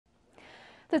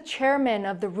The chairman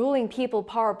of the ruling People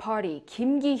Power Party,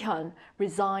 Kim Gi-hyeon,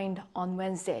 resigned on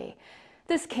Wednesday.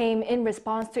 This came in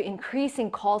response to increasing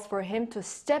calls for him to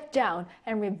step down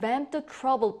and revamp the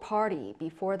troubled party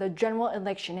before the general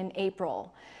election in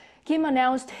April. Kim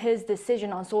announced his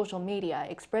decision on social media,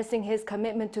 expressing his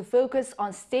commitment to focus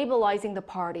on stabilizing the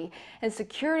party and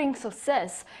securing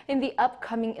success in the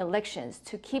upcoming elections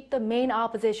to keep the main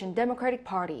opposition Democratic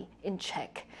Party in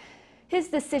check. His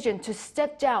decision to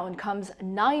step down comes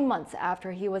 9 months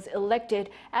after he was elected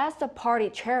as the party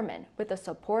chairman with the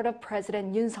support of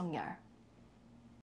President Yoon Suk Yeol.